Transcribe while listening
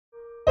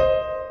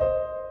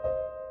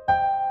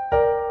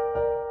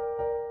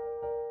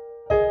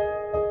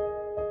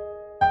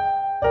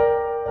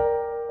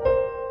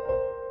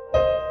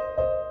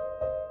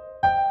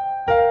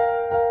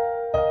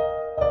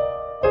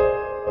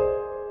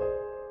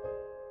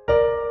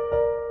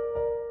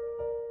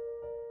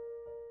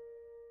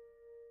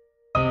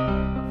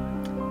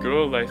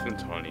Girl, lithe and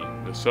tawny,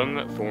 the sun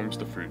that forms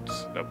the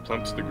fruits, that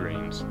plumps the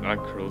grains, that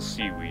curls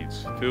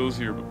seaweeds,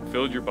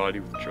 filled your body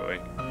with joy,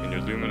 and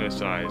your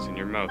luminous eyes and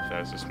your mouth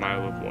as a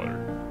smile of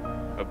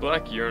water. A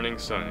black yearning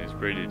sun is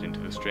braided into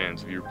the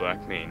strands of your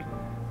black mane.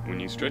 When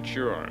you stretch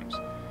your arms,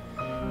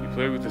 you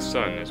play with the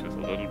sun as with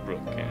a little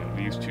brook, and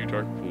it leaves two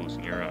dark pools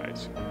in your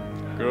eyes.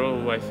 Girl,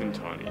 lithe and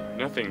tawny,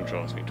 nothing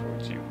draws me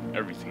towards you,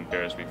 everything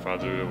bears me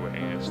farther away,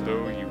 as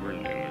though you were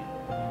noon.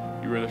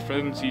 You are the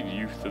frenzied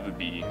youth of the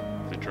bee,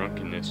 the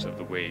drunkenness of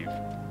the wave,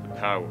 the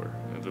power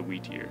of the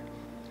wheat ear.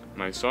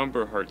 My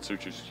somber heart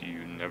searches for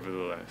you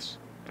nevertheless,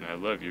 and I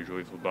love your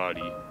joyful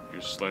body,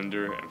 your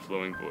slender and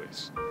flowing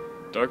voice.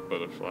 Dark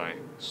butterfly,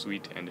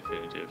 sweet and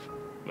definitive,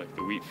 like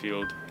the wheat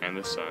field and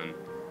the sun,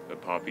 the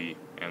poppy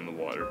and the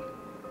water.